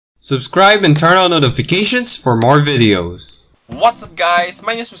Subscribe and turn on notifications for more videos. What's up guys,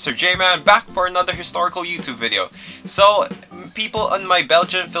 my name is mrjman, back for another historical YouTube video. So, people on my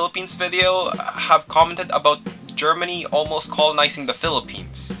Belgian Philippines video have commented about Germany almost colonizing the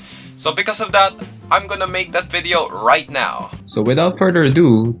Philippines. So because of that, I'm gonna make that video right now. So without further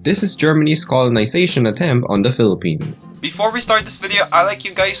ado, this is Germany's colonization attempt on the Philippines. Before we start this video, I'd like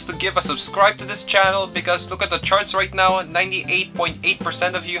you guys to give a subscribe to this channel because look at the charts right now,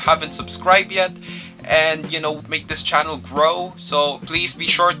 98.8% of you haven't subscribed yet. And make this channel grow, so please be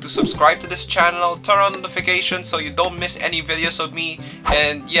sure to subscribe to this channel, turn on notifications so you don't miss any videos of me,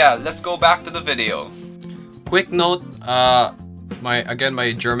 and yeah, let's go back to the video. Quick note,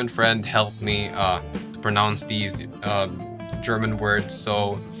 my German friend helped me to pronounce these German words,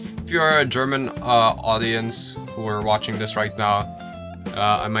 so if you're a German audience who are watching this right now,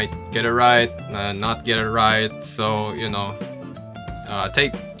 I might get it right, not get it right, so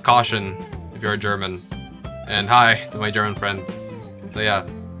take caution if you're a German. And hi to my German friend. So yeah,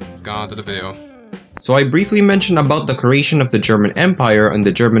 let's go on to the video. So I briefly mentioned about the creation of the German Empire on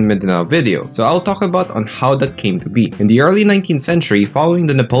the German Mindanao video, so I'll talk about on how that came to be. In the early 19th century, following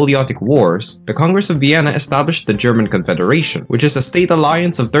the Napoleonic Wars, the Congress of Vienna established the German Confederation, which is a state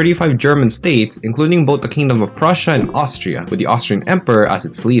alliance of 35 German states, including both the Kingdom of Prussia and Austria, with the Austrian Emperor as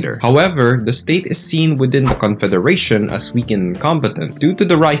its leader. However, the state is seen within the Confederation as weak and incompetent. Due to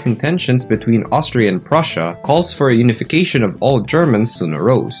the rising tensions between Austria and Prussia, calls for a unification of all Germans soon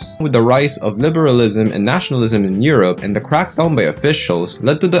arose. With the rise of liberalism and nationalism in Europe and the crackdown by officials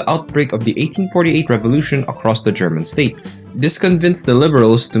led to the outbreak of the 1848 revolution across the German states. This convinced the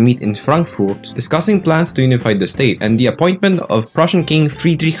liberals to meet in Frankfurt, discussing plans to unify the state, and the appointment of Prussian King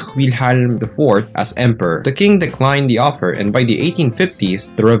Friedrich Wilhelm IV as emperor. The king declined the offer, and by the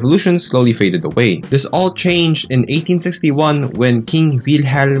 1850s, the revolution slowly faded away. This all changed in 1861 when King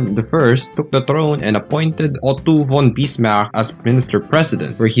Wilhelm I took the throne and appointed Otto von Bismarck as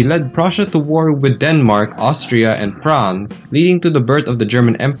minister-president, where he led Prussia to war with Denmark, Austria, and France, leading to the birth of the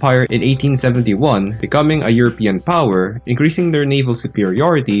German Empire in 1871, becoming a European power, increasing their naval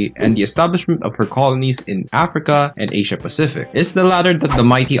superiority, and the establishment of her colonies in Africa and Asia Pacific. It's the latter that the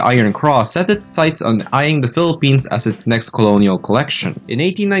mighty Iron Cross set its sights on eyeing the Philippines as its next colonial collection. In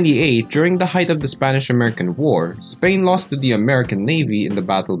 1898, during the height of the Spanish-American War, Spain lost to the American Navy in the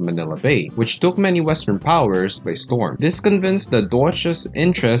Battle of Manila Bay, which took many Western powers by storm. This convinced the Deutsch's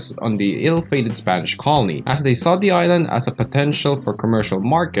interest on the ill-fated Spanish colony, as they saw the island as a potential for commercial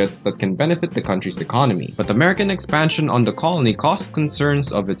markets that can benefit the country's economy. But American expansion on the colony caused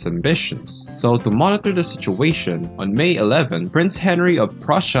concerns of its ambitions. So to monitor the situation, on May 11, Prince Henry of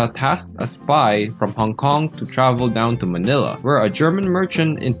Prussia tasked a spy from Hong Kong to travel down to Manila, where a German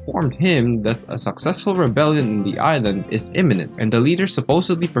merchant informed him that a successful rebellion in the island is imminent, and the leader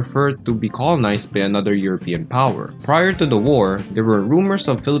supposedly preferred to be colonized by another European power. Prior to the war, there were rumors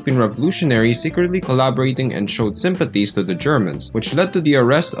of Philippine revolutionaries secretly collaborating and showed sympathies to the Germans, which led to the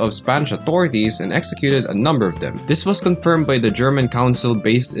arrest of Spanish authorities and executed a number of them. This was confirmed by the German Council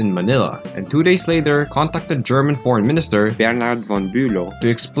based in Manila, and 2 days later contacted German Foreign Minister Bernhard von Bülow to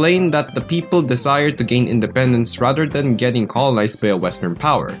explain that the people desired to gain independence rather than getting colonized by a Western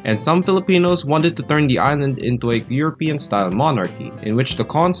power, and some Filipinos wanted to turn the island into a European-style monarchy, in which the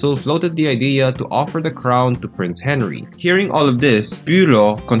consul floated the idea to offer the crown to Prince Henry. Hearing all of this,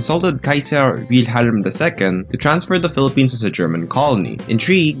 Bülow consulted Kaiser Wilhelm II to transfer the Philippines as a German colony.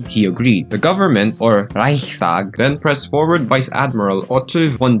 Intrigued, he agreed. The government, or Reichstag, then pressed forward Vice Admiral Otto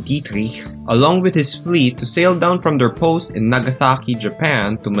von Dietrichs along with his fleet to sail down from their post in Nagasaki,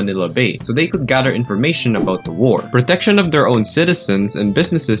 Japan to Manila Bay so they could gather information about the war, protection of their own citizens and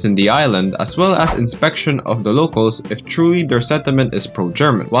businesses in the island, as well as inspection of the locals if truly their sentiment is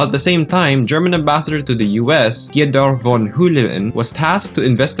pro-German. While at the same time, German ambassador to the US, Theodor von Hullen, was tasked to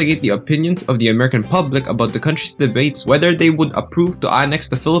investigate the opinions of the American public about the country's debates whether they would approve to annex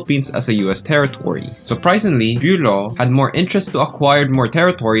the Philippines as a US territory. Surprisingly, Bülow had more interest to acquire more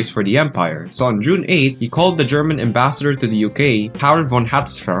territories for the empire, so on June 8, he called the German ambassador to the UK, Karl von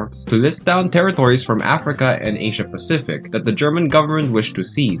Hatzfeldt, to list down territories from Africa and Asia Pacific that the German government wished to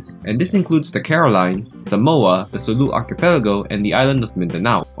seize, and this includes the Carolines, Samoa, the Sulu Archipelago, and the island of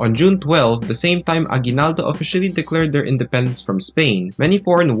Mindanao. On June 12, the same time Aguinaldo officially declared their independence from Spain, many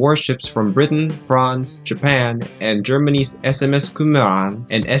foreign warships from Britain, France, Japan, and Germany's SMS Kumeran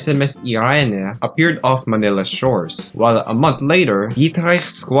and SMS Irene appeared off Manila's shores, while a month later,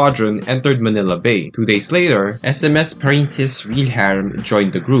 Dietrich's squadron entered Manila Bay. 2 days later, SMS Princes Wilhelm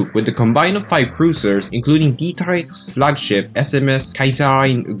joined the group, with a combine of 5 cruisers, including Dietrich's flagship SMS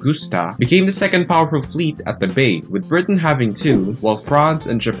Kaiserin Augusta, became the second powerful fleet at the bay, with Britain having 2, while France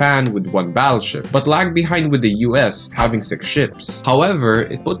and Japan with 1 battleship, but lagged behind with the US having 6 ships. However,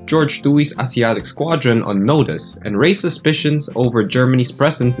 it put George Dewey's Asiatic Squadron on notice and raised suspicions over Germany's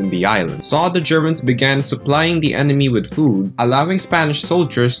presence in the island. So the Germans began supplying the enemy with food, allowing Spanish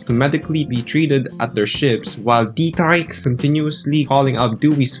soldiers to medically be treated at their ships, while Dietrich continuously calling out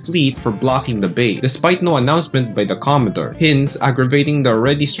Dewey's fleet for blocking the bay, despite no announcement by the Commodore, hence aggravating the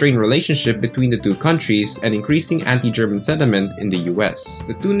already strained relationship between the two countries and increasing anti-German sentiment in the US.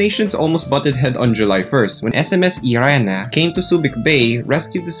 The two nations almost butted head on July 1st when SMS Irene came to Subic Bay,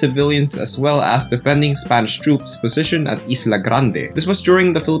 rescued the civilians as well as defending Spanish troops positioned at Isla Grande. This was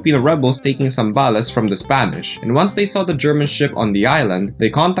during the Filipino rebels taking Zambales from the Spanish, and once they saw the German ship on the island, they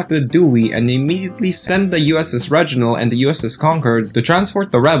contacted Dewey and immediately sent the USS Reginald and the USS Concord to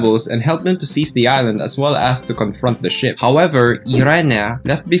transport the rebels and help them to seize the island as well as to confront the ship. However, Irene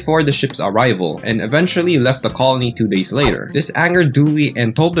left before the ship's arrival and eventually left the colony 2 days later. This angered Dewey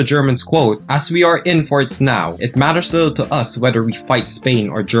and told the Germans, quote, "As we are in for it now, it matters little to us whether we fight Spain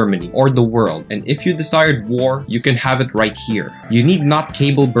or Germany or the world, and if you desired war, you can have it right here. You need not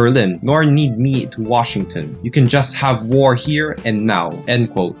cable Berlin, nor need me to Washington. You can just have war here and now,"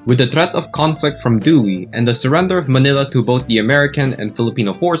 end quote. With the threat of conflict from Dewey and the surrender of Manila to both the American and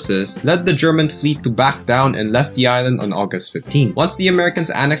Filipino forces, led the German fleet to back down and left the island on August 15. Once the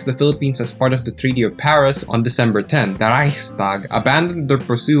Americans annexed the Philippines as part of the Treaty of Paris on December 10, the Reichstag abandoned their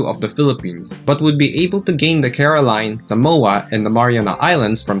pursuit of the Philippines, but would be able to gain the Caroline, Samoa, and the Mariana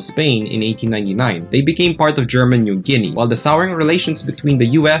Islands from Spain in 1899. They became part of German New Guinea, while the souring relations between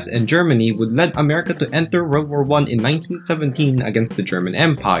the US and Germany would lead America to enter World War I in 1917 against the German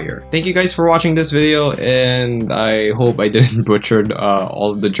Empire. Thank you guys for watching this video, and I hope I didn't butcher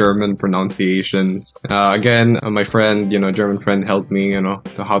all of the German pronunciations. Again, my friend, German friend helped me,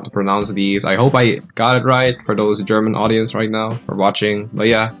 to how to pronounce these. I hope I got it right for those German audience right now for watching. But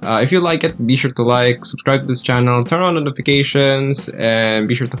yeah, if you like it, be sure to like, subscribe to this channel, turn on notifications, and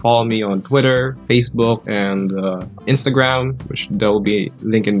be sure to follow me on Twitter, Facebook, and Instagram, which there will be a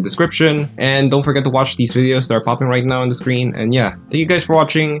link in the description. And don't forget to watch these videos that are popping right now on the screen. And yeah, thank you guys for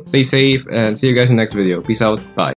watching, stay safe, and see you guys in the next video. Peace out, bye.